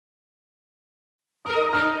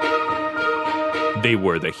They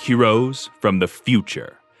were the heroes from the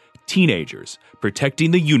future. Teenagers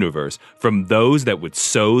protecting the universe from those that would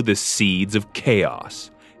sow the seeds of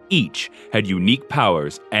chaos. Each had unique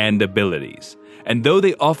powers and abilities. And though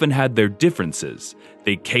they often had their differences,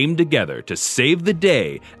 they came together to save the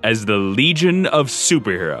day as the Legion of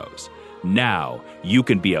Superheroes. Now, you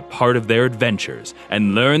can be a part of their adventures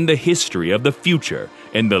and learn the history of the future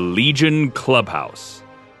in the Legion Clubhouse.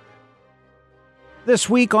 This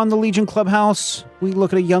week on the Legion Clubhouse, we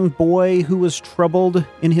look at a young boy who was troubled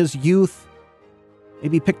in his youth,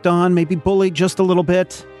 maybe picked on, maybe bullied just a little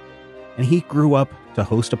bit, and he grew up to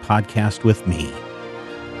host a podcast with me.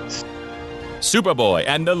 Superboy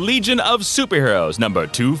and the Legion of Superheroes, number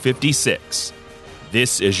 256.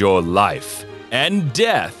 This is your life and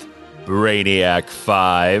death, Brainiac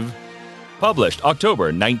 5. Published October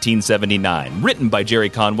 1979. Written by Jerry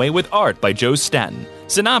Conway with art by Joe Stanton.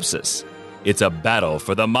 Synopsis: it's a battle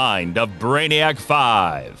for the mind of Brainiac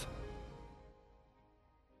 5.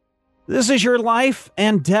 This is your life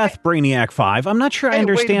and death, Brainiac 5. I'm not sure I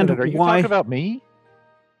understand wait a minute. Are you why. talking about me?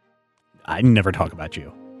 I never talk about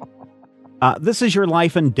you. This is your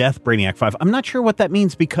life and death, Brainiac 5. I'm not sure what that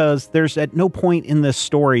means because there's at no point in this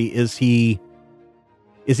story is he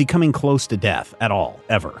coming close to death at all,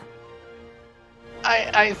 ever.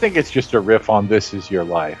 I think it's just a riff on This Is Your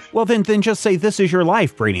Life. Well, then just say This Is Your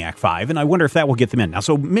Life, Brainiac 5, and I wonder if that will get them in. Now,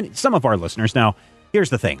 some of our listeners, now, here's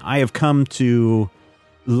the thing. I have come to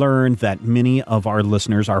learn that many of our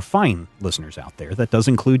listeners are fine listeners out there. That does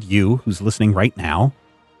include you, who's listening right now.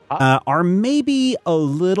 Are maybe a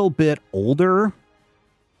little bit older,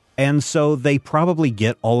 and so they probably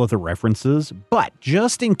get all of the references. But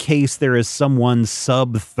just in case there is someone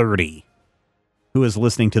sub 30 who is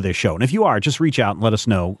listening to this show, and if you are, just reach out and let us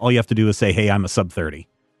know. All you have to do is say, "Hey, I'm a sub 30,"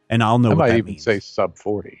 and I'll know what that means. I might even say sub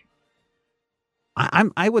 40.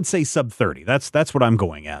 I would say sub 30. That's what I'm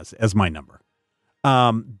going as my number.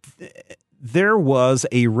 There was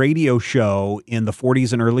a radio show in the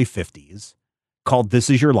 40s and early 50s called This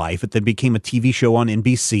Is Your Life. It then became a TV show on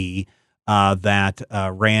NBC that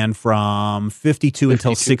ran from 52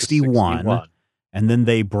 until 61. And then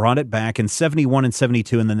they brought it back in 71 and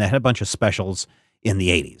 72, and then they had a bunch of specials in the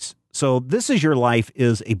 80s. So This Is Your Life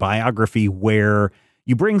is a biography where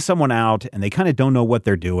you bring someone out, and they kind of don't know what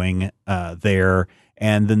they're doing there,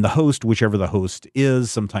 and then the host, whichever the host is,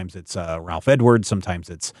 sometimes it's Ralph Edwards, sometimes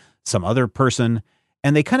it's some other person,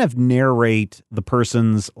 and they kind of narrate the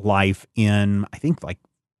person's life in, I think, like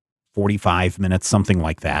 45 minutes, something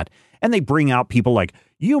like that. And they bring out people like,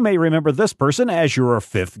 you may remember this person as your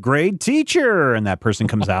fifth grade teacher. And that person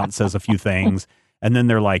comes out and says a few things. And then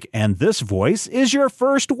they're like, and this voice is your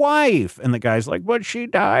first wife. And the guy's like, but she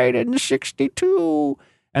died in 62.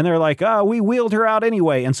 And they're like, oh, we wheeled her out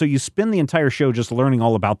anyway. And so you spend the entire show just learning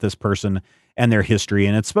all about this person and their history.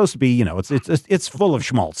 And it's supposed to be, it's full of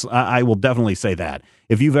schmaltz. I will definitely say that.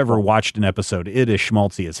 If you've ever watched an episode, it is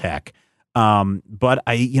schmaltzy as heck. But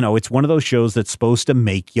it's one of those shows that's supposed to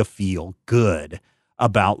make you feel good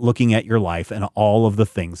about looking at your life and all of the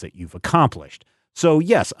things that you've accomplished. So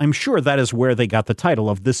yes, I'm sure that is where they got the title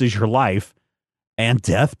of This Is Your Life and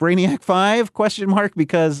Death, Brainiac 5, ?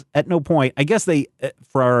 Because at no point, I guess they,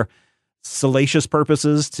 for our salacious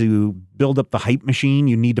purposes to build up the hype machine,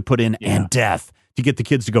 you need to put in and death to get the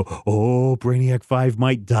kids to go, oh, Brainiac 5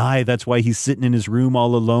 might die. That's why he's sitting in his room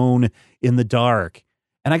all alone in the dark.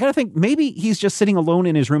 And I got to think, maybe he's just sitting alone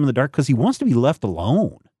in his room in the dark because he wants to be left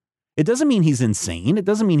alone. It doesn't mean he's insane. It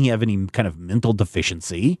doesn't mean he have any kind of mental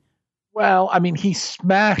deficiency. Well, I mean, he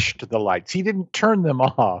smashed the lights. He didn't turn them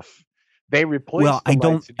off. They replaced Well, the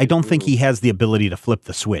lights. I don't think he has the ability to flip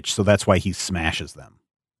the switch, so that's why he smashes them.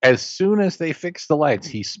 As soon as they fix the lights,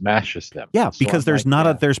 he smashes them. Yeah, because there's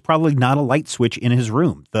probably not a light switch in his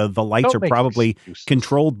room. The lights are probably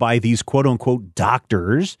controlled by these quote unquote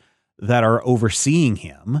doctors that are overseeing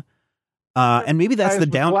him. And maybe that's the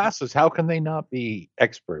glasses. How can they not be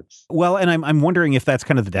experts? Well, and I'm wondering if that's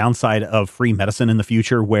kind of the downside of free medicine in the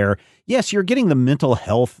future, where yes, you're getting the mental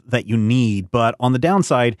health that you need, but on the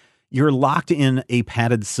downside, you're locked in a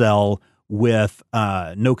padded cell with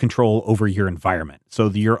no control over your environment. So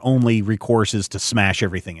your only recourse is to smash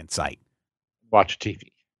everything in sight. Watch TV.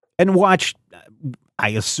 And watch, I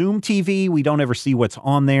assume TV. We don't ever see what's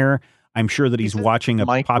on there. I'm sure that he's watching a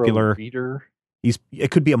popular reader.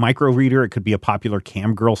 It could be a micro reader. It could be a popular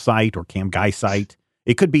cam girl site or cam guy site.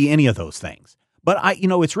 It could be any of those things. But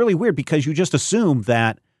it's really weird because you just assume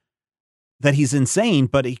that he's insane,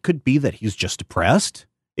 but it could be that he's just depressed.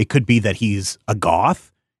 It could be that he's a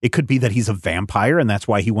goth. It could be that he's a vampire and that's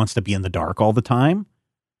why he wants to be in the dark all the time.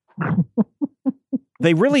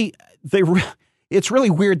 it's really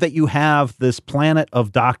weird that you have this planet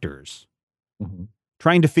of doctors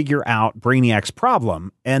trying to figure out Brainiac's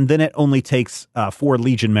problem, and then it only takes 4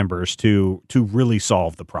 Legion members to really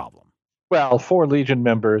solve the problem. Well, 4 Legion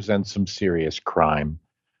members and some serious crime.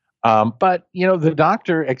 But, the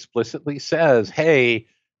Doctor explicitly says, hey,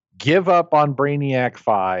 give up on Brainiac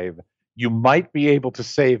 5. You might be able to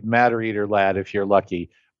save Matter Eater Lad if you're lucky,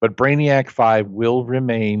 but Brainiac 5 will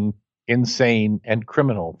remain insane and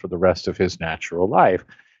criminal for the rest of his natural life.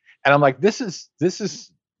 And I'm like, this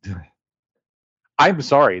is I'm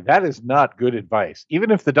sorry, that is not good advice.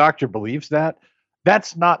 Even if the Doctor believes that,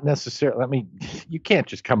 that's not necessarily, you can't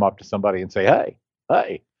just come up to somebody and say, hey,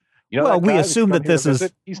 well, we assume that this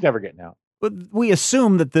is, he's never getting out. We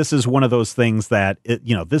assume that this is one of those things that,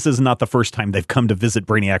 this is not the first time they've come to visit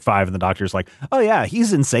Brainiac 5 and the Doctor's like, oh yeah,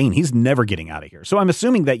 he's insane. He's never getting out of here. So I'm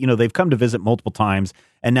assuming that, they've come to visit multiple times.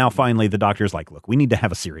 And now finally the Doctor's like, look, we need to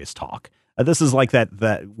have a serious talk. This is like that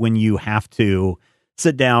when you have to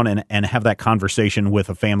sit down and have that conversation with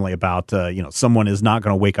a family about, someone is not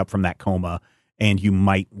going to wake up from that coma and you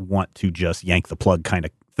might want to just yank the plug kind of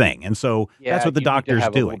thing. And so that's what the Doctor's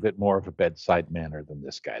doing. A little bit more of a bedside manner than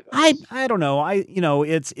this guy does. I don't know.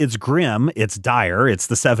 It's grim. It's dire. It's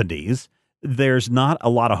the 70s. There's not a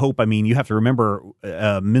lot of hope. I mean, you have to remember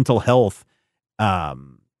mental health.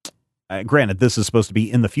 Granted, this is supposed to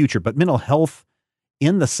be in the future, but mental health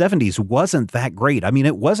in the 70s wasn't that great. I mean,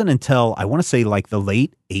 it wasn't until I want to say like the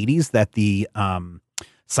late 80s that the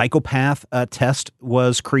psychopath test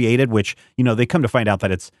was created, which, they come to find out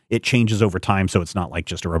that it changes over time. So it's not like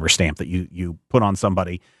just a rubber stamp that you put on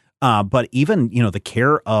somebody. But even, the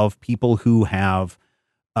care of people who have,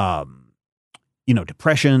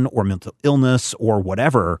 depression or mental illness or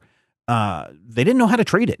whatever, they didn't know how to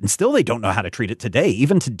treat it. And still they don't know how to treat it today.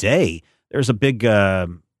 Even today, there's a big,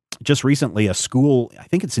 just recently a school, I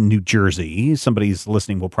think it's in New Jersey. Somebody's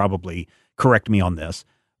listening will probably correct me on this,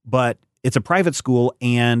 but it's a private school,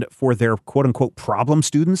 and for their quote unquote problem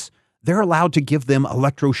students, they're allowed to give them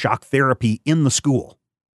electroshock therapy in the school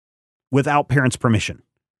without parents' permission.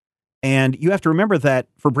 And you have to remember that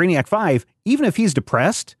for Brainiac 5, even if he's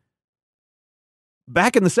depressed,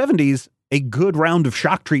 back in the 70s, a good round of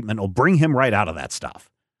shock treatment will bring him right out of that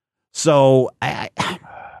stuff. So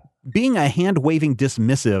being a hand-waving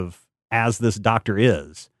dismissive as this Doctor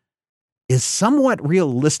is somewhat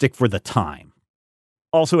realistic for the time.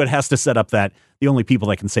 Also, it has to set up that the only people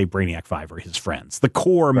that can save Brainiac 5 are his friends, the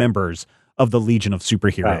core members of the Legion of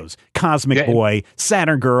Superheroes, Cosmic Boy,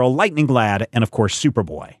 Saturn Girl, Lightning Lad, and of course,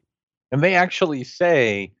 Superboy. And they actually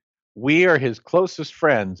say, we are his closest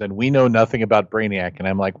friends and we know nothing about Brainiac. And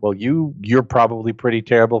I'm like, well, you're probably pretty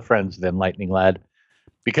terrible friends then, Lightning Lad.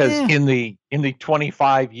 Because in the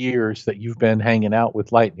 25 years that you've been hanging out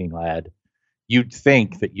with Lightning Lad, you'd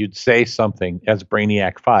think that you'd say something as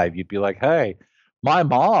Brainiac 5. You'd be like, hey, my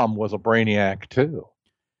mom was a Brainiac too.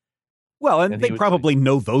 Well, and they probably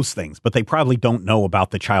know those things, but they probably don't know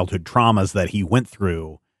about the childhood traumas that he went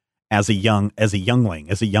through as a young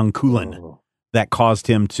Kulin that caused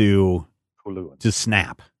him to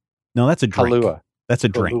snap. No, that's a drink. Kahlua. That's a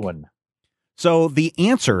drink. So the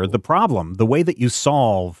answer, the problem, the way that you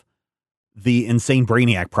solve the insane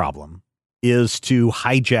Brainiac problem is to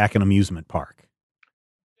hijack an amusement park.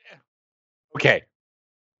 Okay.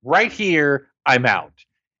 Right here, I'm out.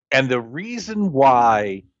 And the reason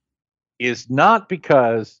why is not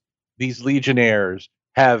because these Legionnaires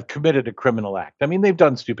have committed a criminal act. I mean, they've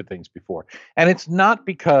done stupid things before. And it's not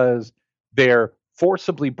because they're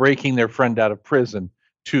forcibly breaking their friend out of prison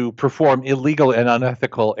to perform illegal and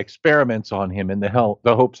unethical experiments on him in the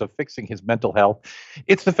hopes of fixing his mental health.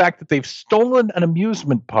 It's the fact that they've stolen an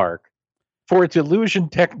amusement park for its illusion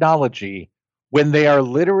technology when they are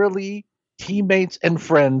literally teammates and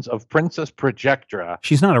friends of Princess Projectra.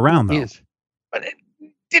 She's not around, though. But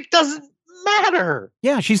it doesn't matter.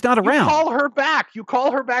 Yeah, she's not around. You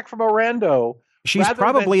call her back from Orlando. She's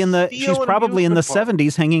probably in the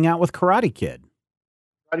 70s hanging out with Karate Kid.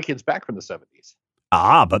 Karate Kid's back from the 70s.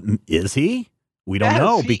 Ah, but is he? We don't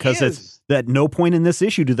know, because it's at no point in this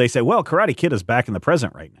issue do they say, well, Karate Kid is back in the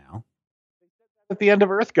present right now. At the end of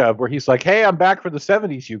EarthGov, where he's like, hey, I'm back for the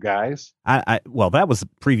 70s, you guys. Well, that was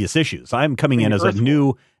previous issues. I'm coming in as a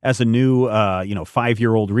new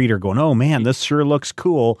 5-year-old reader going, oh man, this sure looks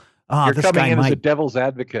cool. You're this coming guy in might as a devil's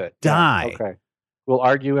advocate. Die. Yeah, okay. We'll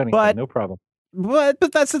argue anything, no problem. But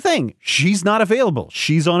that's the thing. She's not available.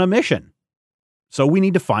 She's on a mission. So we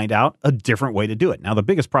need to find out a different way to do it. Now, the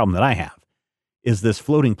biggest problem that I have is this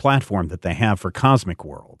floating platform that they have for Cosmic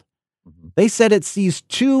World. Mm-hmm. They said it sees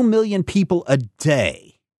 2 million people a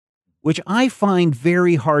day. which I find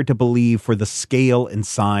very hard to believe for the scale and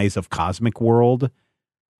size of Cosmic World.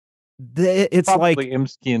 It's Probably like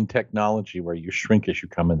Imskian technology where you shrink as you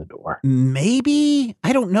come in the door. maybe,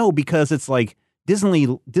 I don't know, because it's like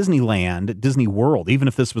Disneyland, Disney World, even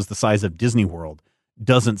if this was the size of Disney World,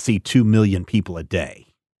 doesn't see 2 million people a day.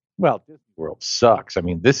 Well, Disney World sucks. I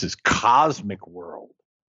mean, this is Cosmic World.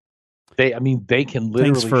 They can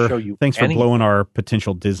literally show you. Thanks for anything. blowing our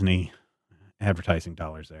potential Disney advertising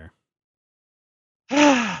dollars there.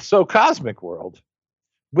 So Cosmic World,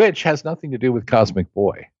 which has nothing to do with Cosmic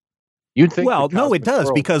Boy. You'd think. Well, no, it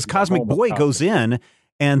does, because Cosmic Boy goes in,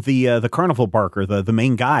 and the carnival barker, the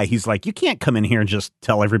main guy, he's like, you can't come in here and just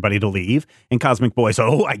tell everybody to leave. And Cosmic Boy's,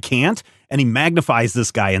 oh, I can't. And he magnifies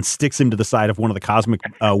this guy and sticks him to the side of one of the Cosmic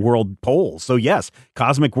World poles. So yes,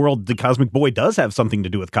 the Cosmic Boy does have something to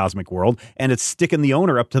do with Cosmic World, and it's sticking the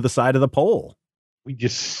owner up to the side of the pole. We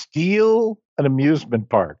just steal an amusement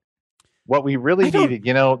park. What we really needed,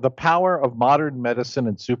 the power of modern medicine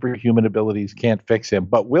and superhuman abilities can't fix him,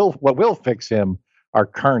 but what will fix him are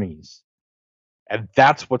carnies. And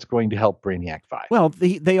that's what's going to help Brainiac 5. Well,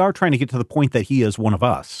 they are trying to get to the point that he is one of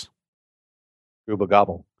us. Gooba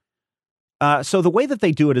gobble. So the way that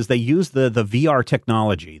they do it is they use the VR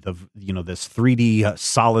technology, this 3D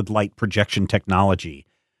solid light projection technology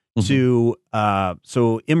to,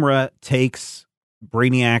 so Imra takes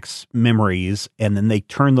Brainiac's memories and then they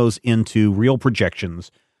turn those into real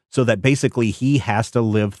projections so that basically he has to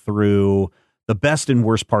live through the best and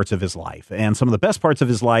worst parts of his life. And some of the best parts of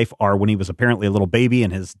his life are when he was apparently a little baby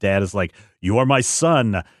and his dad is like, you are my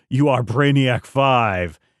son, you are Brainiac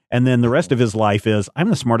 5. And then the rest of his life is,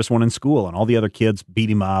 I'm the smartest one in school, and all the other kids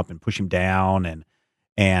beat him up and push him down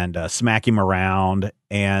and smack him around.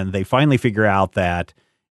 And they finally figure out that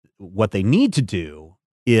what they need to do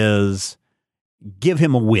is give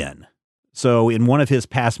him a win. So in one of his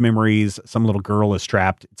past memories, some little girl is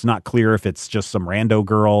trapped. It's not clear if it's just some rando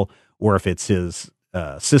girl or if it's his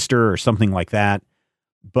sister or something like that.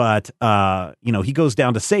 But, he goes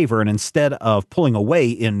down to save her, and instead of pulling away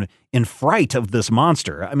in fright of this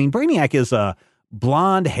monster, I mean, Brainiac is a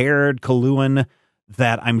blonde-haired Kaluan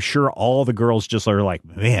that I'm sure all the girls just are like,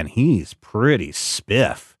 man, he's pretty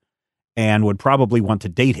spiff, and would probably want to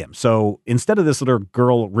date him. So instead of this little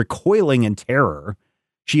girl recoiling in terror,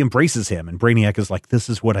 she embraces him, and Brainiac is like, this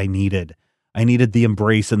is what I needed. I needed the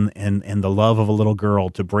embrace and the love of a little girl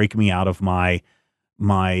to break me out of my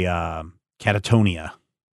catatonia.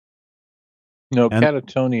 No,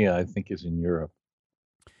 catatonia, I think, is in Europe.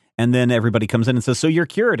 And then everybody comes in and says, so you're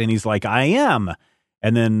cured. And he's like, I am.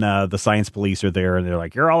 And then the science police are there and they're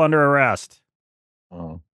like, you're all under arrest.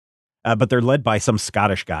 Oh. But they're led by some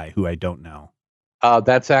Scottish guy who I don't know.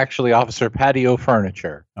 That's actually Officer Patio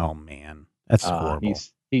Furniture. Oh, man. That's horrible.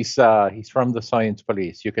 He's from the science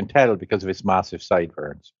police. You can tell because of his massive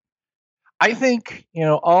sideburns. I think,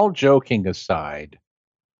 all joking aside,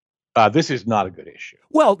 this is not a good issue.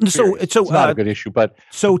 Well, so it's not a good issue, but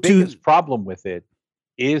the biggest problem with it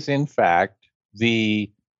is, in fact, the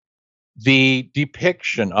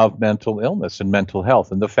depiction of mental illness and mental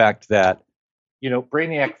health, and the fact that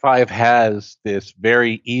Brainiac 5 has this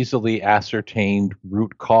very easily ascertained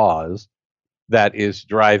root cause that is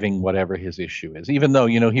driving whatever his issue is, even though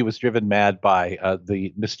he was driven mad by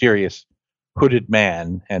the mysterious hooded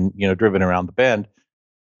man and driven around the bend.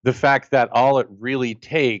 The fact that all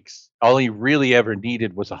he really ever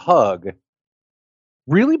needed was a hug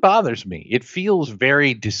really bothers me. It feels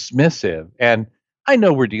very dismissive. And I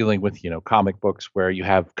know we're dealing with, comic books where you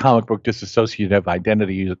have comic book dissociative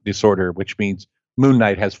identity disorder, which means Moon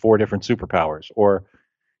Knight has 4 different superpowers. Or,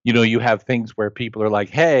 you have things where people are like,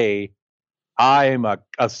 hey, I'm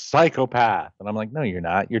a psychopath. And I'm like, no, you're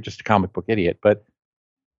not. You're just a comic book idiot. But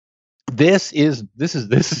this is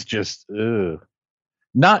just,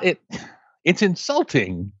 it's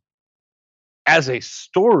insulting as a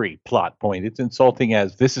story plot point. It's insulting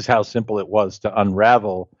as this is how simple it was to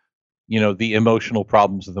unravel, the emotional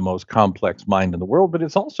problems of the most complex mind in the world. But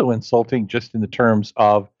it's also insulting just in the terms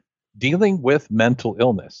of dealing with mental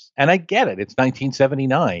illness. And I get it. It's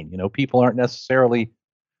 1979. People aren't necessarily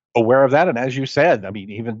aware of that. And as you said, I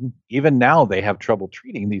mean, even now they have trouble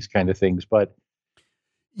treating these kind of things. But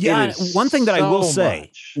yeah, one thing that I will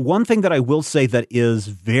say that is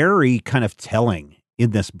very kind of telling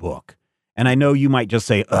in this book, and I know you might just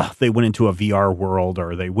say, ugh, they went into a VR world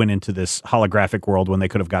or they went into this holographic world when they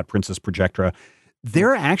could have got Princess Projectra.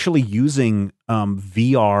 They're actually using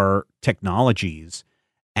VR technologies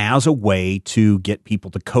as a way to get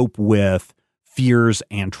people to cope with fears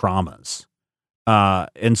and traumas.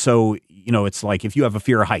 And so, it's like if you have a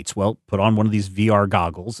fear of heights, well, put on one of these VR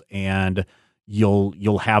goggles and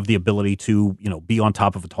you'll have the ability to, be on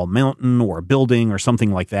top of a tall mountain or a building or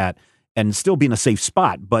something like that and still be in a safe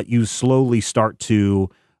spot, but you slowly start to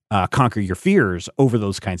conquer your fears over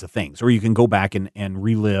those kinds of things. Or you can go back and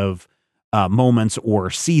relive moments or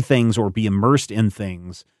see things or be immersed in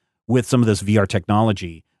things with some of this VR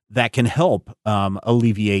technology that can help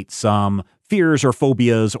alleviate some fears or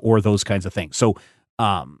phobias or those kinds of things. So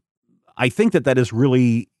I think that is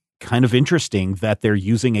really kind of interesting that they're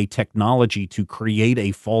using a technology to create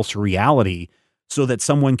a false reality so that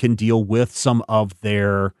someone can deal with some of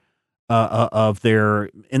their,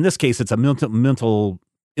 in this case, it's a mental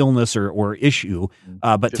illness or issue.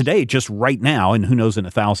 But today, just right now, and who knows in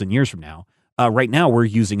 1,000 years from now, right now we're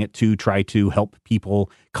using it to try to help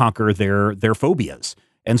people conquer their phobias.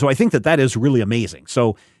 And so I think that is really amazing.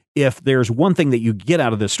 So if there's one thing that you get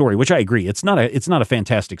out of this story, which I agree, it's not a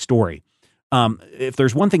fantastic story. If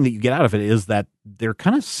there's one thing that you get out of it is that they're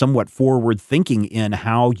kind of somewhat forward thinking in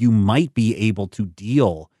how you might be able to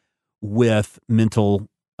deal with mental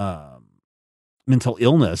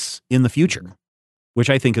illness in the future, which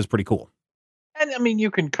I think is pretty cool. And I mean,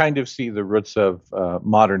 you can kind of see the roots of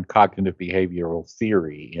modern cognitive behavioral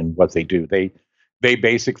theory in what they do. They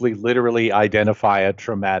basically identify a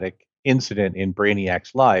traumatic incident in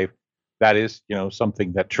Brainiac's life that is,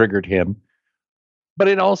 something that triggered him. But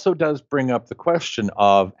it also does bring up the question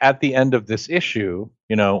of, at the end of this issue,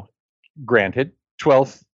 granted,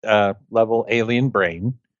 12th level alien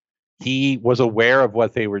brain, he was aware of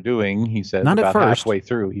what they were doing. He said Not about at first. halfway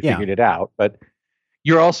through, he figured it out. But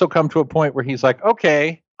you're also come to a point where he's like,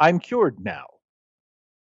 okay, I'm cured now.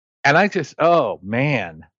 And I just, oh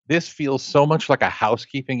man, this feels so much like a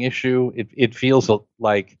housekeeping issue. It feels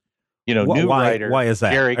like, new writer. Why is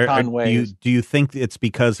that? Jerry Conway. Do you think it's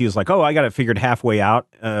because he was like, oh, I got it figured halfway out?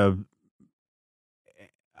 I'm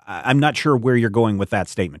not sure where you're going with that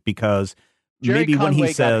statement, because Jerry maybe Conway when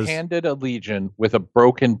he says got handed a Legion with a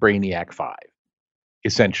broken Brainiac 5,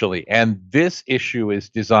 essentially, and this issue is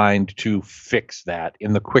designed to fix that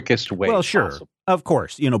in the quickest way. Well, sure, possible. Of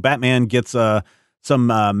course, Batman gets some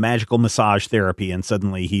magical massage therapy, and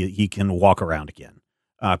suddenly he can walk around again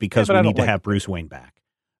because we need to have Bruce Wayne back.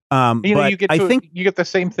 But you get the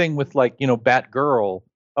same thing with Batgirl.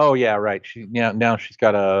 Oh yeah, right. Now she's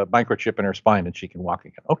got a microchip in her spine and she can walk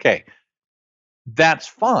again. Okay, that's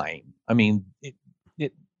fine. I mean,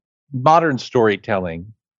 modern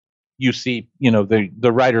storytelling. You see,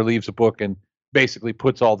 the writer leaves a book and basically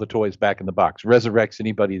puts all the toys back in the box, resurrects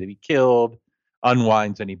anybody that he killed,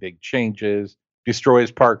 unwinds any big changes,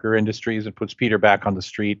 destroys Parker Industries and puts Peter back on the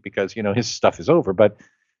street because his stuff is over. But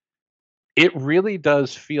it really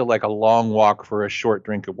does feel like a long walk for a short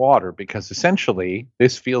drink of water, because essentially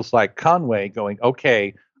this feels like Conway going,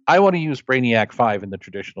 okay, I want to use Brainiac 5 in the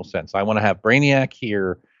traditional sense. I want to have Brainiac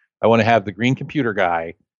here. I want to have the green computer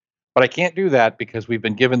guy, but I can't do that because we've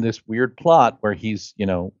been given this weird plot where he's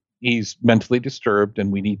mentally disturbed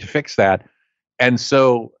and we need to fix that. And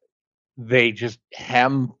so they just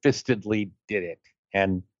ham-fistedly did it.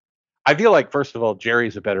 And I feel like, first of all,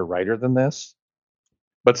 Jerry's a better writer than this.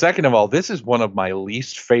 But second of all, this is one of my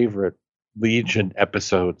least favorite Legion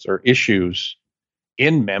episodes or issues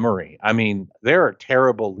in memory. I mean, there are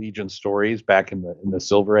terrible Legion stories back in the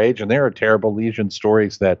Silver Age, and there are terrible Legion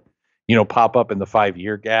stories that, pop up in the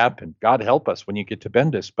 5-year gap, and God help us when you get to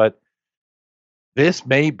Bendis. But this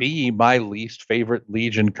may be my least favorite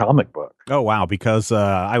Legion comic book. Oh, wow. Because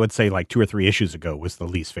I would say like 2 or 3 issues ago was the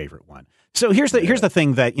least favorite one. So here's the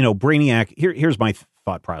thing that, Brainiac, here's my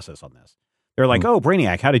thought process on this. They're like, oh,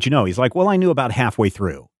 Brainiac, how did you know? He's like, well, I knew about halfway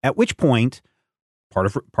through, at which point part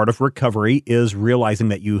of recovery is realizing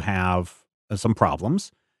that you have some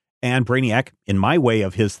problems. And Brainiac, in my way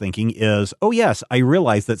of his thinking, is, oh, yes, I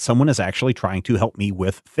realize that someone is actually trying to help me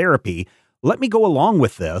with therapy. Let me go along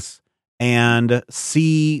with this and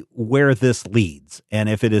see where this leads. And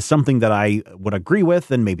if it is something that I would agree with,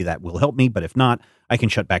 then maybe that will help me. But if not, I can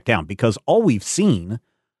shut back down, because all we've seen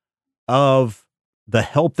of the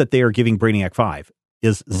help that they are giving Brainiac 5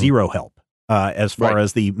 is zero help as far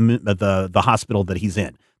as the hospital that he's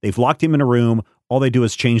in. They've locked him in a room. All they do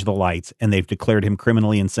is change the lights, and they've declared him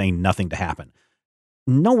criminally insane, nothing to happen.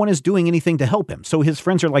 No one is doing anything to help him. So his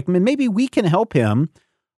friends are like, maybe we can help him.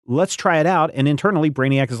 Let's try it out. And internally,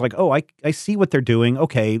 Brainiac is like, oh, I see what they're doing.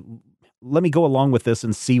 Okay, let me go along with this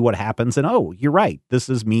and see what happens. And oh, you're right. This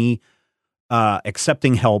is me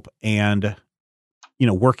accepting help and,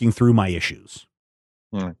 working through my issues.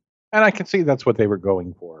 And I can see that's what they were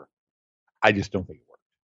going for. I just don't think it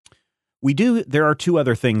worked. There are 2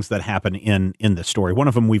 other things that happen in this story. One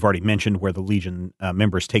of them we've already mentioned, where the Legion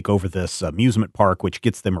members take over this amusement park, which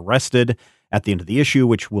gets them arrested. at the end of the issue,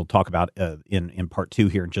 which we'll talk about in part 2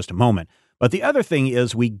 here in just a moment. But the other thing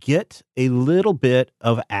is we get a little bit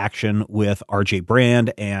of action with RJ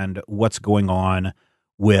Brand and what's going on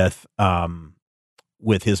with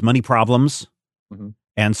his money problems. Mm-hmm.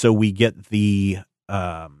 And so we get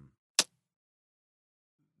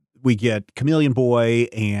we get Chameleon Boy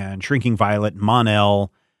and Shrinking Violet and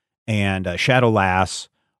Mon-El and Shadow Lass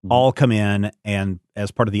all come in, and as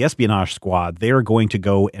part of the espionage squad, they're going to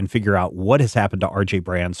go and figure out what has happened to RJ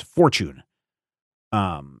Brand's fortune.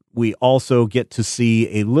 We also get to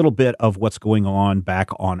see a little bit of what's going on back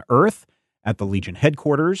on Earth at the Legion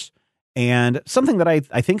headquarters. And something that I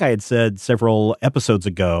think I had said several episodes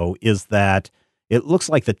ago is that it looks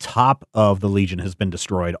like the top of the Legion has been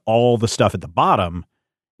destroyed. All the stuff at the bottom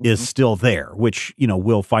is still there, which,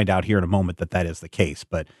 we'll find out here in a moment that is the case.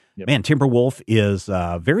 But man, Timberwolf is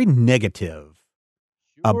very negative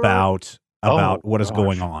about what is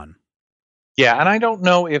going on. Yeah, and I don't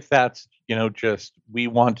know if that's, just we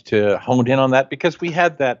want to hone in on that because we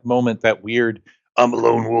had that moment, that weird, I'm a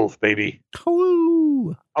lone wolf, baby.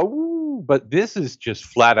 Oh, but this is just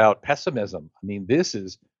flat out pessimism. I mean, this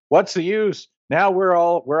is, what's the use? Now we're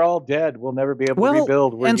all dead. We'll never be able to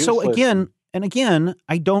rebuild. We're useless. So again,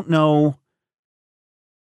 I don't know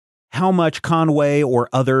how much Conway or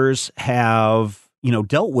others have,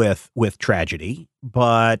 dealt with tragedy,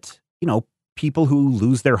 but, people who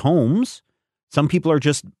lose their homes, some people are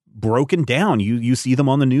just broken down. You see them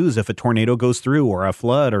on the news if a tornado goes through or a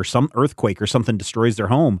flood or some earthquake or something destroys their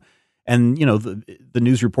home. And, the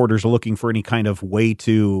news reporters are looking for any kind of way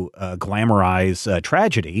to glamorize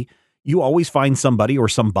tragedy. You always find somebody or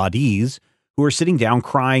some buddies who are sitting down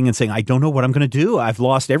crying and saying, I don't know what I'm going to do. I've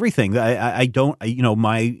lost everything. They don't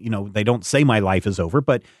say my life is over,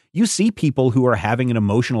 but you see people who are having an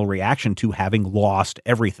emotional reaction to having lost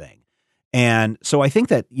everything. And so I think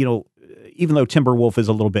that, even though Timberwolf is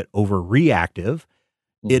a little bit overreactive,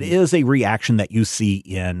 it is a reaction that you see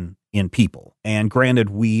in people. And granted,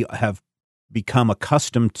 we have become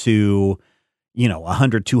accustomed to,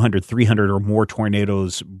 100, 200, 300 or more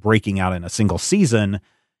tornadoes breaking out in a single season.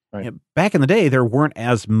 Right. Back in the day, there weren't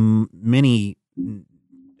as many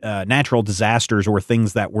natural disasters or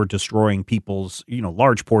things that were destroying people's,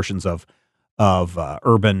 large portions of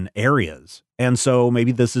urban areas. And so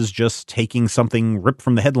maybe this is just taking something ripped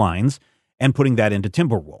from the headlines and putting that into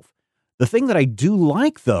Timberwolf. The thing that I do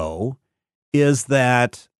like, though, is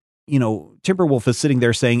that, Timberwolf is sitting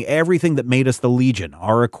there saying everything that made us the Legion,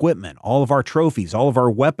 our equipment, all of our trophies, all of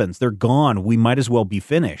our weapons, they're gone. We might as well be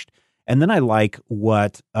finished. And then I like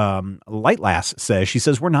what Lightlass says. She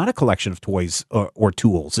says, we're not a collection of toys or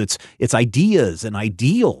tools. It's ideas and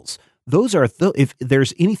ideals. Those are, if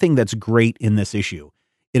there's anything that's great in this issue,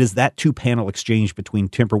 it is that 2-panel exchange between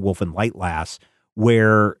Timberwolf and Lightlass,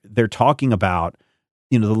 where they're talking about,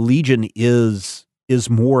 the Legion is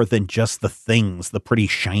more than just the things, the pretty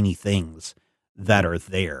shiny things that are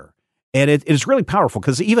there. And it is really powerful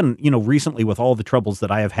because even, recently with all the troubles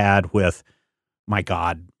that I have had with, my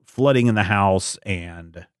God, flooding in the house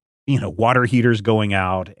and, water heaters going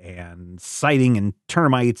out and sighting and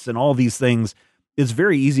termites and all these things, it's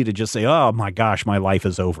very easy to just say, oh my gosh, my life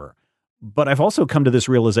is over. But I've also come to this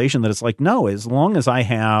realization that it's like, no, as long as I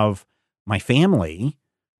have my family,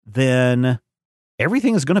 then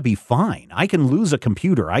everything is going to be fine. I can lose a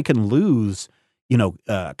computer. I can lose,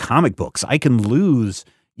 comic books. I can lose,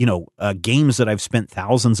 games that I've spent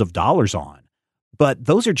thousands of dollars on. But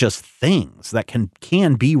those are just things that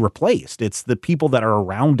can be replaced. It's the people that are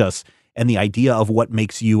around us and the idea of what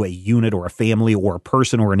makes you a unit or a family or a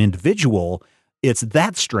person or an individual. It's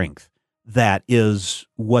that strength that is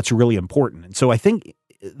what's really important. And so I think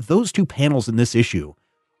those 2 panels in this issue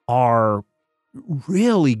are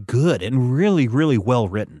really good and really, really well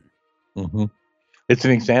written. Mm-hmm. It's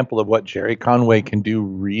an example of what Jerry Conway can do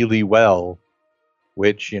really well,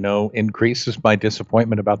 which, increases my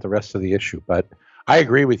disappointment about the rest of the issue. But I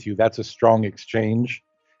agree with you. That's a strong exchange.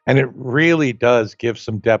 And it really does give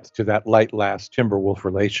some depth to that Lightlass Timberwolf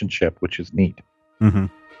relationship, which is neat. Mm-hmm.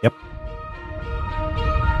 Yep.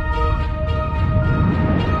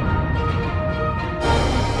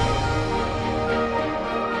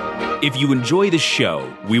 If you enjoy the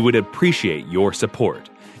show, we would appreciate your support.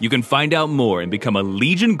 You can find out more and become a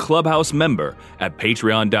Legion Clubhouse member at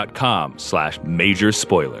patreon.com/major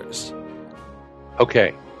spoilers.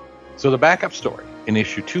 Okay, so the backup story in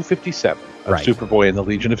issue 257 of Superboy and the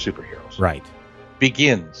Legion of Superheroes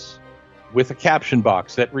begins with a caption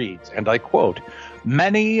box that reads, and I quote,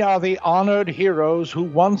 "Many are the honored heroes who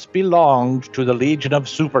once belonged to the Legion of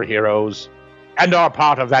Superheroes and are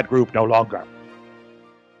part of that group no longer."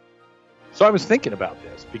 So I was thinking about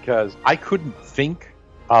this because I couldn't think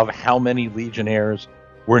of how many Legionnaires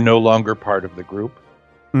were no longer part of the group.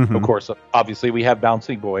 Mhm. Of course, obviously, we have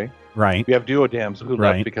Bouncy Boy. Right. We have Duo Damsel, who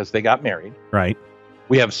Right. left because they got married. Right.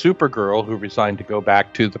 We have Supergirl, who resigned to go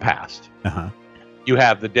back to the past. Uh-huh. You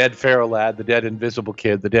have the dead Pharaoh Lad, the dead Invisible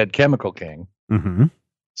Kid, the dead Chemical King. Mm-hmm.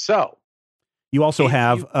 So you also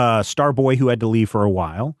have Starboy, who had to leave for a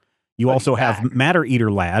while. You also have Matter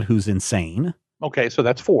Eater Lad, who's insane. Okay, so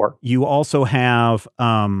that's 4. You also have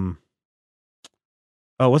wasn't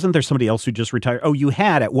there somebody else who just retired? Oh, you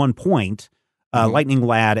had at one point Lightning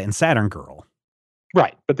Lad and Saturn Girl.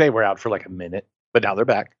 Right, but they were out for like a minute, but now they're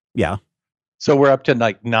back. Yeah. So we're up to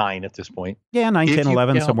like 9 at this point. Yeah, 9, 10,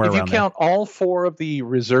 11, somewhere around there. If you count all 4 of the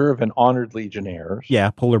reserve and honored Legionnaires.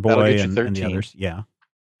 Yeah, Polar Boy and the others. Yeah.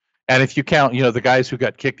 And if you count, the guys who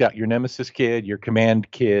got kicked out, your Nemesis Kid, your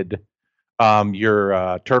Command Kid,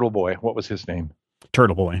 your Turtle Boy. What was his name?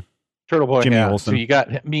 Turtle Boy. Jimmy Olsen. So you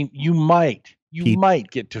got, you might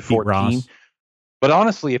get to 14. But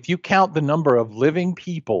honestly, if you count the number of living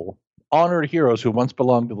people, honored heroes who once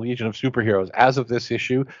belonged to the Legion of Superheroes, as of this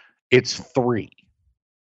issue, it's 3.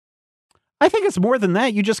 I think it's more than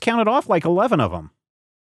that. You just counted off like 11 of them.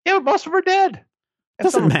 Yeah, but most of them are dead.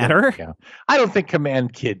 Doesn't matter. I don't think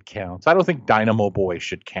Command Kid counts. I don't think Dynamo Boy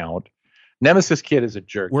should count. Nemesis Kid is a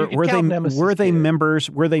jerk. Were they members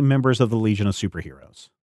of the Legion of Superheroes?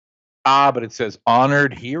 But it says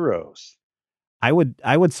honored heroes. I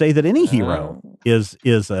would say that any hero is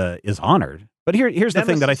honored. But here's the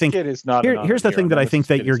thing that I think is not here's the thing that I think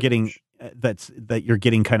that you're getting that you're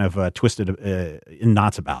getting kind of twisted in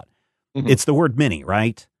knots about. Mm-hmm. It's the word many,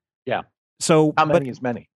 right? Yeah. So how many is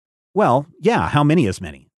many? Well, yeah. How many is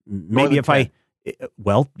many? Maybe if 10.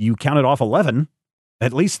 You counted off 11,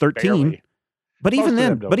 at least 13. Barely. But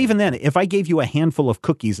even then, if I gave you a handful of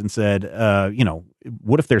cookies and said,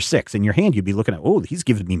 what if there's 6 in your hand? You'd be looking at, oh, he's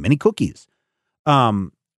giving me many cookies.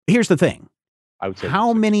 Here's the thing. I would say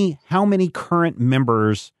how many current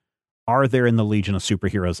members are there in the Legion of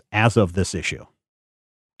Superheroes as of this issue?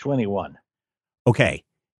 21. Okay.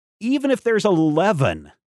 Even if there's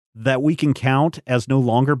 11 that we can count as no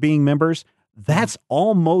longer being members, that's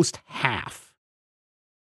almost half.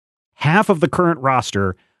 Half of the current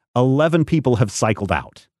roster, 11 people have cycled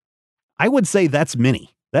out. I would say that's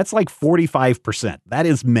many. That's like 45%. That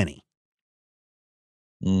is many.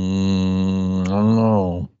 I don't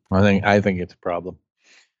know. I think it's a problem.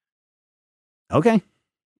 Okay.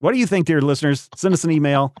 What do you think, dear listeners? Send us an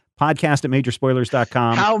email,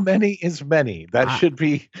 podcast@majorspoilers.com. How many is many? That should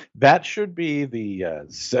be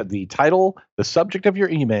the title, the subject of your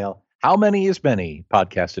email. How many is many?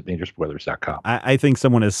 Podcast@majorspoilers.com. I think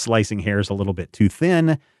someone is slicing hairs a little bit too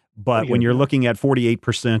thin, but when you're looking at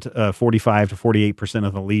 48%, 45 to 48%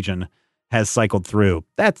 of the Legion has cycled through,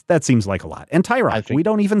 that seems like a lot. And Tyrock, we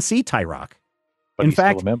don't even see Tyrock. In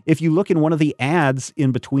fact, if you look in one of the ads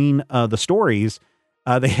in between the stories,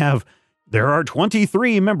 there are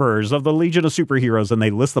 23 members of the Legion of Superheroes, and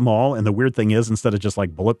they list them all. And the weird thing is, instead of just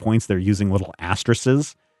like bullet points, they're using little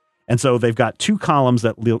asterisks. And so they've got 2 columns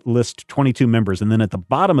that list 22 members. And then at the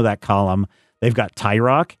bottom of that column, they've got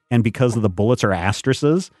Tyrock. And because of the bullets are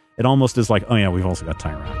asterisks, it almost is like, oh yeah, we've also got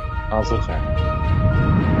Tyrock. Also Tyrock.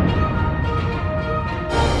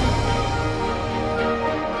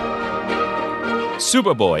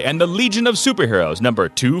 Superboy and the Legion of Superheroes, number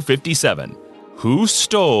 257. Who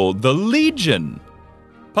Stole the Legion?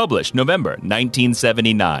 Published November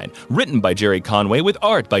 1979. Written by Jerry Conway with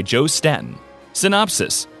art by Joe Stanton.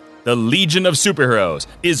 Synopsis: The Legion of Superheroes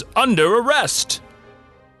is under arrest.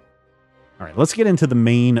 All right, let's get into the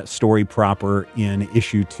main story proper in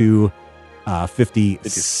issue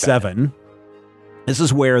 257. This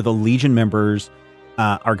is where the Legion members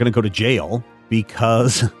are going to go to jail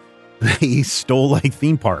because they stole a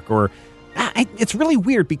theme park. It's really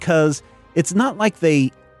weird because it's not like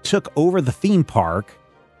they took over the theme park.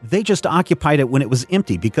 They just occupied it when it was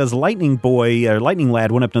empty because Lightning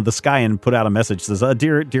Lad went up into the sky and put out a message that says,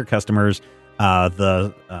 dear customers,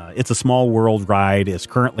 It's a Small World ride is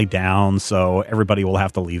currently down, so everybody will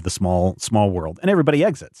have to leave the small world. And everybody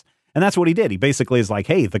exits. And that's what he did. He basically is like,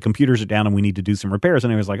 hey, the computers are down and we need to do some repairs.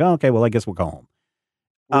 And he was like, oh, okay, well, I guess we'll go home.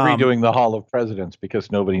 We're redoing the Hall of Presidents because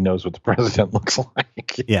nobody knows what the president looks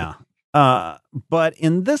like. Yeah. But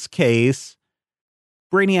in this case,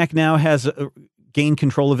 Brainiac now has gained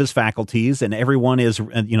control of his faculties, and everyone is,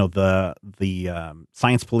 the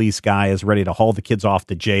science police guy is ready to haul the kids off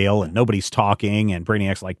to jail, and nobody's talking. And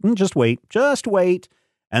Brainiac's like, just wait.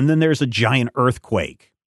 And then there's a giant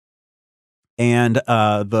earthquake. And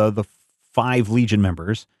the 5 Legion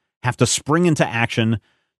members have to spring into action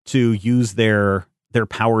to use their their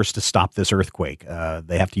powers to stop this earthquake.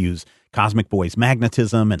 They have to use Cosmic Boy's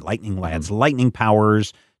magnetism and Lightning Lad's lightning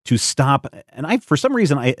powers to stop. And for some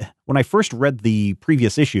reason, when I first read the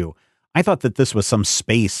previous issue, I thought that this was some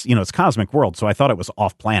space, it's Cosmic World, so I thought it was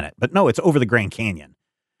off planet. But no, it's over the Grand Canyon.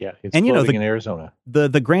 Yeah, it's floating in Arizona. The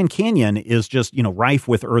Grand Canyon is just, rife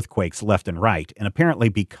with earthquakes left and right. And apparently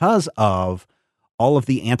because of all of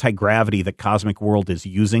the anti-gravity that Cosmic World is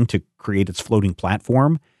using to create its floating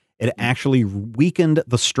platform, it actually weakened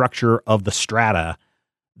the structure of the strata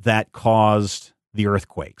that caused the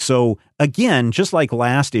earthquake. So again, just like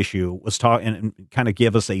last issue was talking and kind of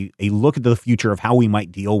give us a look at the future of how we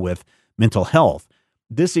might deal with mental health,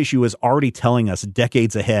 this issue is already telling us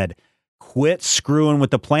decades ahead, quit screwing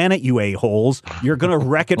with the planet, you a-holes. You're going to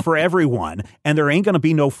wreck it for everyone. And there ain't going to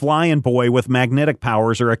be no flying boy with magnetic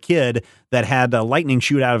powers or a kid that had lightning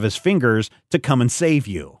shoot out of his fingers to come and save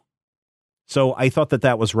you. So I thought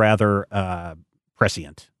that was rather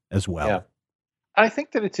prescient as well. Yeah. I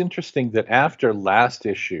think that it's interesting that after last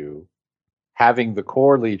issue, having the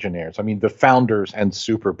core Legionnaires, the founders and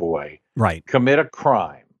Superboy, right, commit a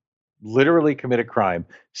crime, literally commit a crime,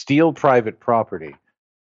 steal private property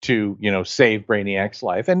to, save Brainiac's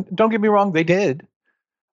life. And don't get me wrong, they did.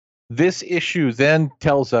 This issue then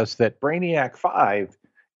tells us that Brainiac 5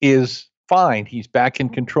 is fine. He's back in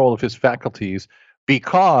control of his faculties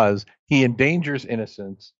because he endangers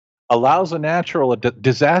innocence, allows a natural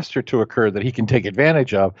disaster to occur that he can take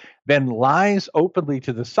advantage of, then lies openly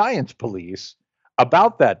to the science police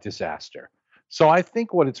about that disaster. So I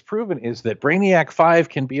think what it's proven is that Brainiac 5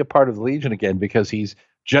 can be a part of the Legion again because he's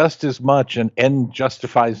just as much an end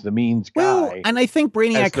justifies the means guy. Well, and I think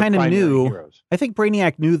Brainiac kind of knew. Heroes. I think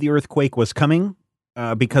Brainiac knew the earthquake was coming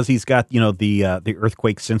because he's got the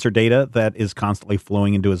earthquake sensor data that is constantly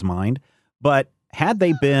flowing into his mind. But had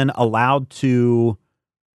they been allowed to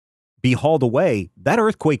be hauled away, that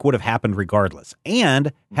earthquake would have happened regardless.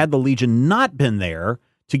 And had the Legion not been there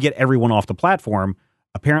to get everyone off the platform,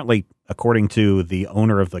 apparently, according to the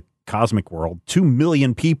owner of the Cosmic World, 2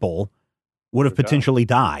 million people would have potentially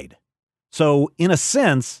died. So in a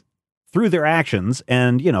sense, through their actions,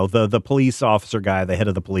 and the police officer guy, the head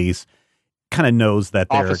of the police, kind of knows that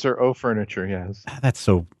they're Officer O'Furniture, yes. That's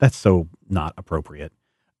so not appropriate.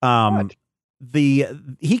 What?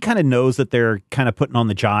 He kind of knows that they're kind of putting on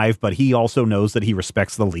the jive, but he also knows that he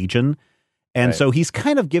respects the Legion. And so he's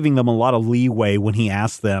kind of giving them a lot of leeway when he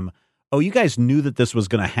asks them, oh, you guys knew that this was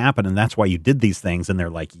going to happen and that's why you did these things. And they're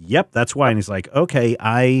like, yep, that's why. And he's like, okay,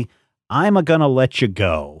 I'm going to let you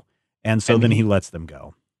go. And so then he lets them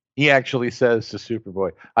go. He actually says to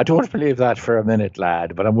Superboy, I don't believe that for a minute,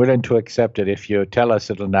 lad, but I'm willing to accept it if you tell us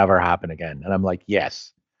it'll never happen again. And I'm like,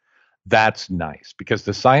 yes. That's nice because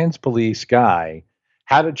the science police guy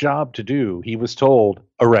had a job to do. He was told,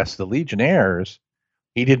 arrest the Legionnaires.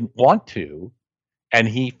 He didn't want to. And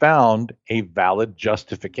he found a valid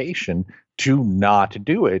justification to not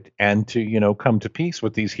do it and to, come to peace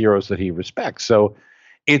with these heroes that he respects. So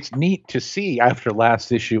it's neat to see after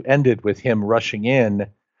last issue ended with him rushing in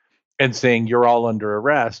and saying, you're all under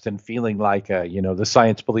arrest and feeling like, the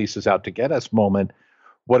science police is out to get us moment.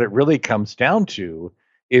 What it really comes down to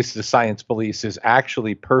is the science police is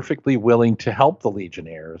actually perfectly willing to help the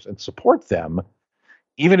Legionnaires and support them,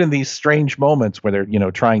 even in these strange moments where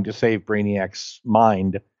they're, trying to save Brainiac's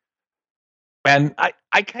mind. And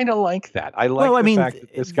I kind of like that. I like the fact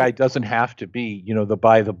that this guy doesn't have to be, the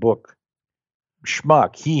by the book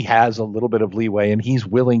schmuck. He has a little bit of leeway and he's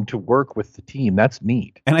willing to work with the team. That's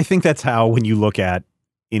neat. And I think that's how, when you look at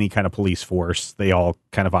any kind of police force, they all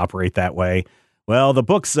kind of operate that way. Well, the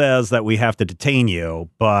book says that we have to detain you,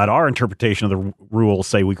 but our interpretation of the rules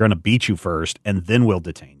say we're going to beat you first and then we'll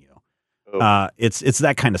detain you. Oh. It's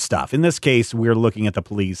that kind of stuff. In this case, we're looking at the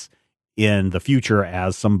police in the future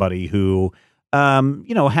as somebody who,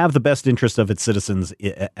 have the best interest of its citizens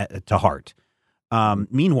to heart.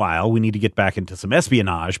 Meanwhile, we need to get back into some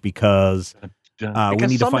espionage because we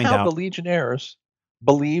need to find out. The Legionnaires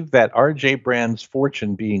believe that R.J. Brand's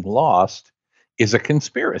fortune being lost is a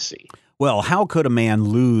conspiracy. Well, how could a man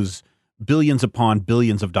lose billions upon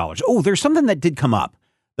billions of dollars? Oh, there's something that did come up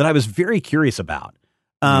that I was very curious about.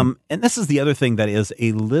 And this is the other thing that is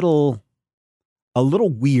a little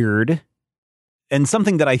weird, and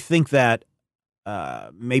something that I think that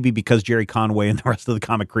maybe because Jerry Conway and the rest of the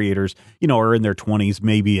comic creators, are in their 20s,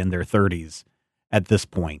 maybe in their 30s at this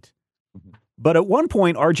point. But at one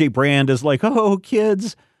point, R.J. Brand is like, oh,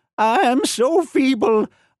 kids, I am so feeble.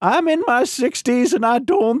 I'm in my 60s and I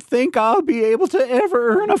don't think I'll be able to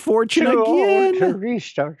ever earn a fortune again.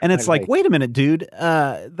 And it's like, wait a minute, dude.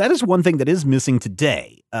 That is one thing that is missing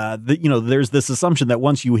today. There's this assumption that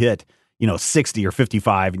once you hit, 60 or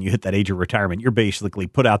 55 and you hit that age of retirement, you're basically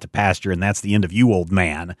put out to pasture and that's the end of you, old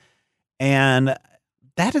man. And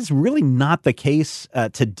that is really not the case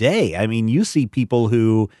today. I mean, you see people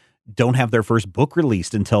who don't have their first book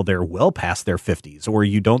released until they're well past their 50s, or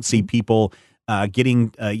you don't see people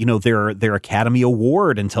getting, their Academy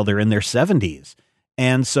Award until they're in their 70s.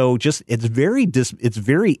 And so it's very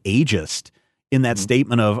ageist in that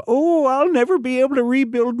statement of, oh, I'll never be able to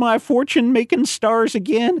rebuild my fortune making stars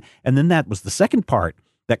again. And then that was the second part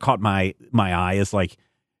that caught my eye, is like,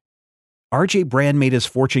 R.J. Brand made his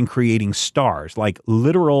fortune creating stars, like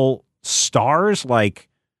literal stars, like,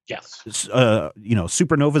 yes,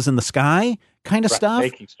 supernovas in the sky kind of stuff.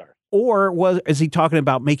 Making stars. Or is he talking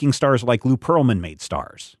about making stars like Lou Pearlman made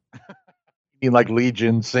stars? You mean like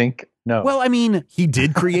Legion Sync? No. Well, I mean, he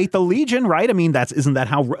did create the Legion, right? I mean, isn't that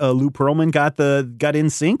how Lou Pearlman got in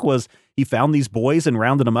sync? Was he found these boys and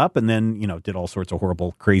rounded them up, and then did all sorts of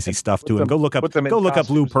horrible, crazy stuff to him. Go look up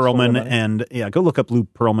Lou Pearlman, and go look up Lou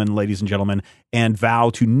Pearlman, ladies and gentlemen, and vow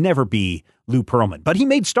to never be Lou Pearlman. But he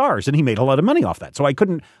made stars, and he made a lot of money off that. So I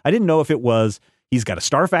didn't know if it was he's got a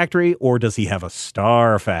star factory or does he have a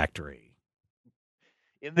star factory.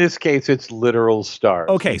 In this case, it's literal stars.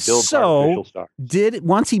 Okay, so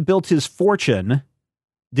once he built his fortune,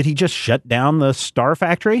 did he just shut down the star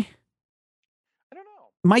factory? I don't know.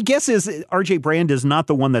 My guess is R.J. Brand is not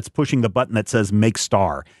the one that's pushing the button that says make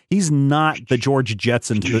star. He's not the George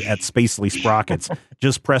Jetson at Spacely Sprockets,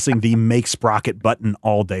 just pressing the make sprocket button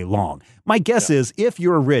all day long. My guess is if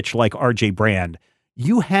you're rich like R.J. Brand,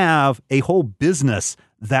 you have a whole business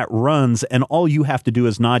that runs, and all you have to do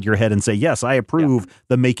is nod your head and say, yes, I approve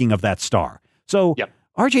the making of that star. So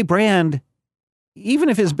R.J. Brand, even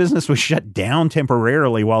if his business was shut down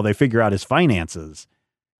temporarily while they figure out his finances,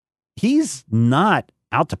 he's not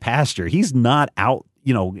out to pasture. He's not out,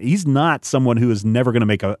 he's not someone who is never going to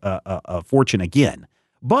make a fortune again.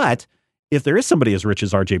 But if there is somebody as rich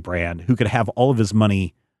as R.J. Brand who could have all of his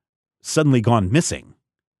money suddenly gone missing,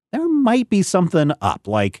 there might be something up.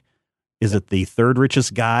 Like, is it the third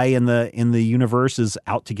richest guy in the universe is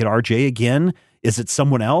out to get RJ again? Is it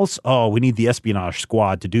someone else? Oh, we need the espionage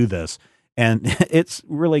squad to do this. And it's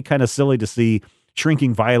really kind of silly to see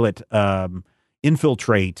Shrinking Violet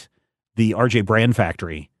infiltrate the RJ Brand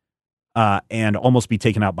factory and almost be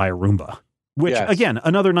taken out by a Roomba. Which, again,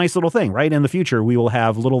 another nice little thing, right? In the future, we will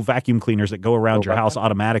have little vacuum cleaners that go around your house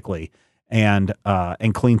automatically and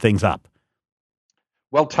clean things up.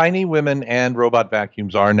 Well, tiny women and robot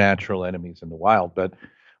vacuums are natural enemies in the wild. But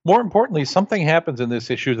more importantly, something happens in this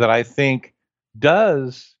issue that I think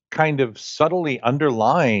does kind of subtly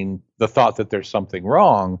underline the thought that there's something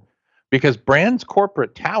wrong, because Brand's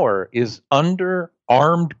corporate tower is under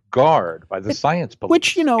armed guard by the science police.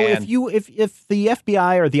 Which, if the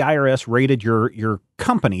FBI or the IRS raided your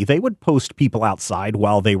company, they would post people outside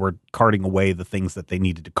while they were carting away the things that they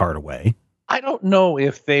needed to cart away. I don't know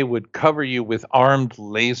if they would cover you with armed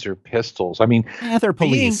laser pistols. I mean, they're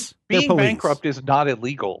police. Being bankrupt is not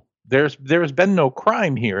illegal. There's been no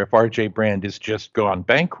crime here if R.J. Brand is just gone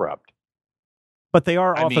bankrupt. But they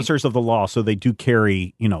are officers of the law, so they do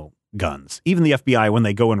carry, guns. Even the FBI, when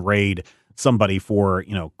they go and raid somebody for,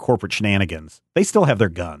 corporate shenanigans, they still have their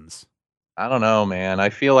guns. I don't know, man. I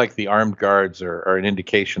feel like the armed guards are an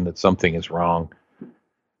indication that something is wrong.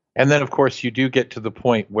 And then, of course, you do get to the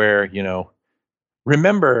point where,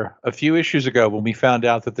 remember a few issues ago when we found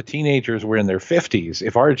out that the teenagers were in their 50s.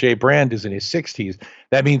 If R.J. Brand is in his 60s,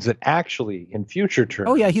 that means that actually in future terms.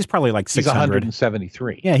 Oh, yeah, he's probably like 600. He's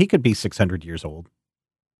 173. Yeah, he could be 600 years old.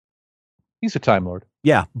 He's a Time Lord.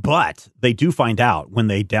 Yeah, but they do find out when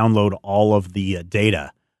they download all of the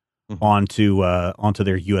data onto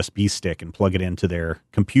their USB stick and plug it into their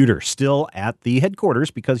computer, still at the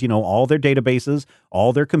headquarters, because, all their databases,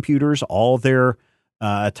 all their computers, all their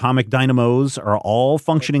atomic dynamos are all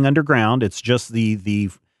functioning underground. It's just the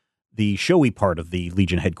showy part of the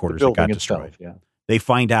Legion headquarters that got destroyed. They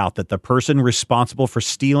find out that the person responsible for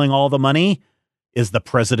stealing all the money is the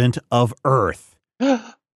president of Earth.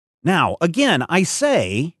 Now, again, I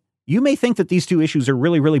say, you may think that these two issues are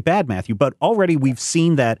really, really bad, Matthew, but already we've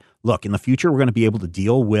seen that, look, in the future, we're going to be able to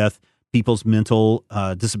deal with people's mental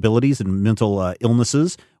disabilities and mental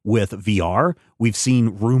illnesses with VR. We've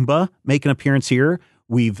seen Roomba make an appearance here.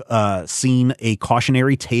 We've seen a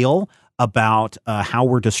cautionary tale about how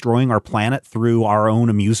we're destroying our planet through our own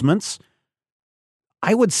amusements.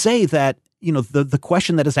 I would say that, the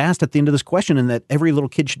question that is asked at the end of this question, and that every little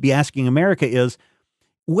kid should be asking America, is,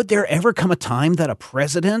 would there ever come a time that a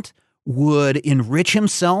president would enrich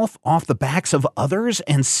himself off the backs of others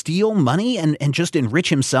and steal money and just enrich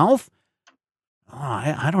himself?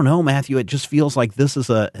 I don't know, Matthew. It just feels like this is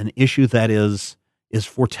an issue that is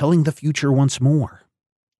foretelling the future once more.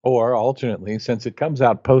 Or alternately, since it comes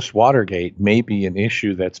out post Watergate, maybe an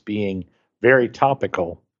issue that's being very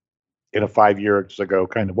topical in a 5 years ago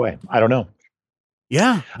kind of way. I don't know.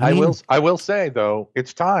 Yeah, I will say though,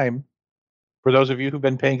 it's time for those of you who've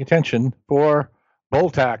been paying attention for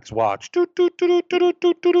Boltax Watch. Toot, toot, toot, toot, toot,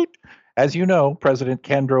 toot, toot. As you know, President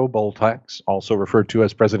Kandro Boltax, also referred to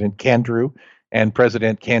as President Kandrew and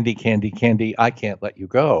President Candy, I Can't Let You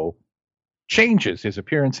Go, changes his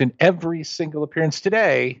appearance in every single appearance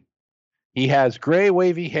today. He has gray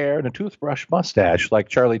wavy hair and a toothbrush mustache like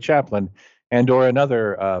Charlie Chaplin and or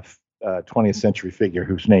another 20th century figure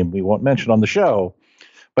whose name we won't mention on the show.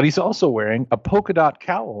 But he's also wearing a polka dot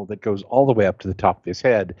cowl that goes all the way up to the top of his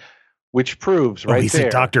head, which proves he's a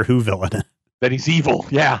Doctor Who villain. That he's evil.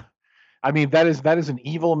 Yeah. I mean, that is an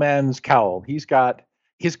evil man's cowl. He's got,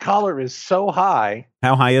 his collar is so high.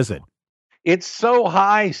 How high is it? It's so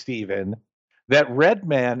high, Stephen, that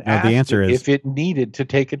Redman asked the answer is, if it needed to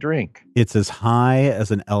take a drink. It's as high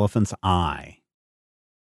as an elephant's eye.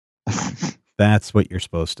 That's what you're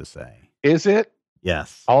supposed to say. Is it?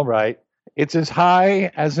 Yes. All right. It's as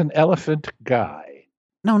high as an elephant guy.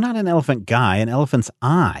 No, not an elephant guy, an elephant's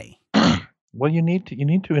eye. Well, you need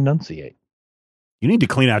to enunciate. You need to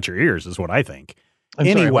clean out your ears, is what I think.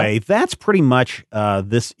 Anyway, that's pretty much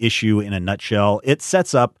this issue in a nutshell. It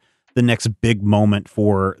sets up the next big moment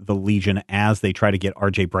for the Legion as they try to get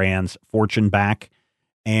RJ Brand's fortune back.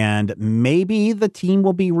 And maybe the team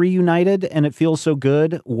will be reunited, and it feels so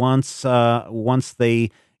good once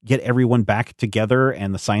they get everyone back together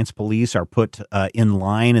and the science police are put in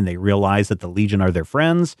line and they realize that the Legion are their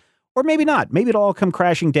friends. Or maybe not. Maybe it'll all come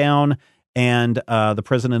crashing down and the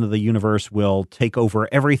president of the universe will take over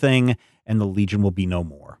everything and the Legion will be no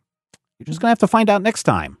more. You're just going to have to find out next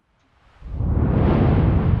time.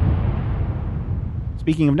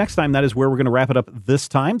 Speaking of next time, that is where we're going to wrap it up this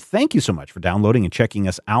time. Thank you so much for downloading and checking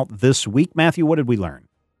us out this week. Matthew, what did we learn?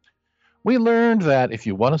 We learned that if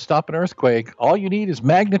you want to stop an earthquake, all you need is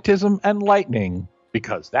magnetism and lightning,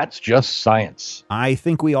 because that's just science. I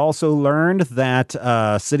think we also learned that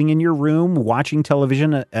sitting in your room, watching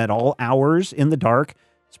television at all hours in the dark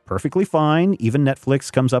is perfectly fine. Even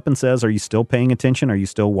Netflix comes up and says, are you still paying attention? Are you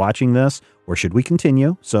still watching this? Or should we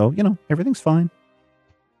continue? So, everything's fine.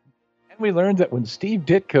 We learned that when Steve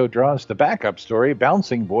Ditko draws the backup story,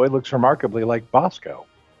 Bouncing Boy looks remarkably like Bosco.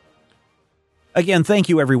 Again, thank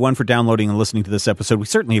you everyone for downloading and listening to this episode. We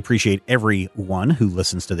certainly appreciate everyone who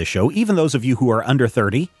listens to this show, even those of you who are under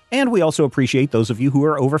 30, and we also appreciate those of you who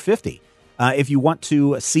are over 50. If you want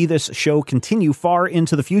to see this show continue far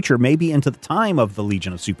into the future, maybe into the time of the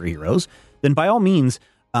Legion of Superheroes, then by all means,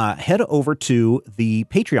 head over to the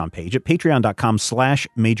Patreon page at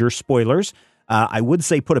patreon.com/majorspoilers. I would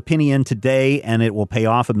say put a penny in today and it will pay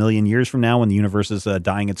off a million years from now when the universe is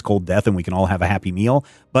dying its cold death and we can all have a happy meal.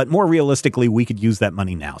 But more realistically, we could use that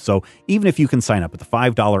money now. So even if you can sign up at the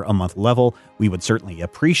 $5 a month level, we would certainly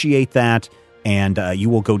appreciate that. And you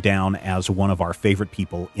will go down as one of our favorite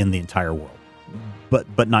people in the entire world.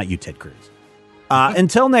 But not you, Ted Cruz.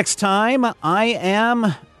 Until next time, I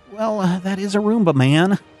am, that is a Roomba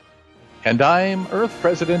man. And I'm Earth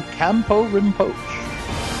President Campo Rinpoche.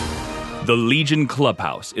 The Legion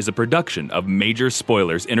Clubhouse is a production of Major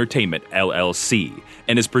Spoilers Entertainment, LLC,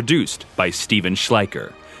 and is produced by Steven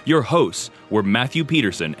Schleicher. Your hosts were Matthew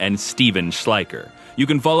Peterson and Steven Schleicher. You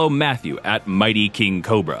can follow Matthew at Mighty King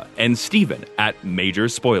Cobra and Steven at Major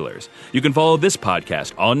Spoilers. You can follow this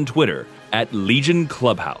podcast on Twitter at Legion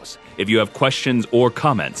Clubhouse. If you have questions or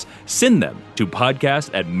comments, send them to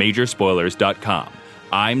podcast@majorspoilers.com.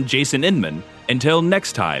 I'm Jason Inman. Until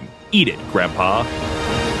next time, eat it, Grandpa.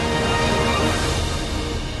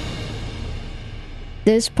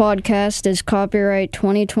 This podcast is copyright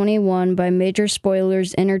 2021 by Major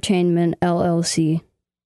Spoilers Entertainment, LLC.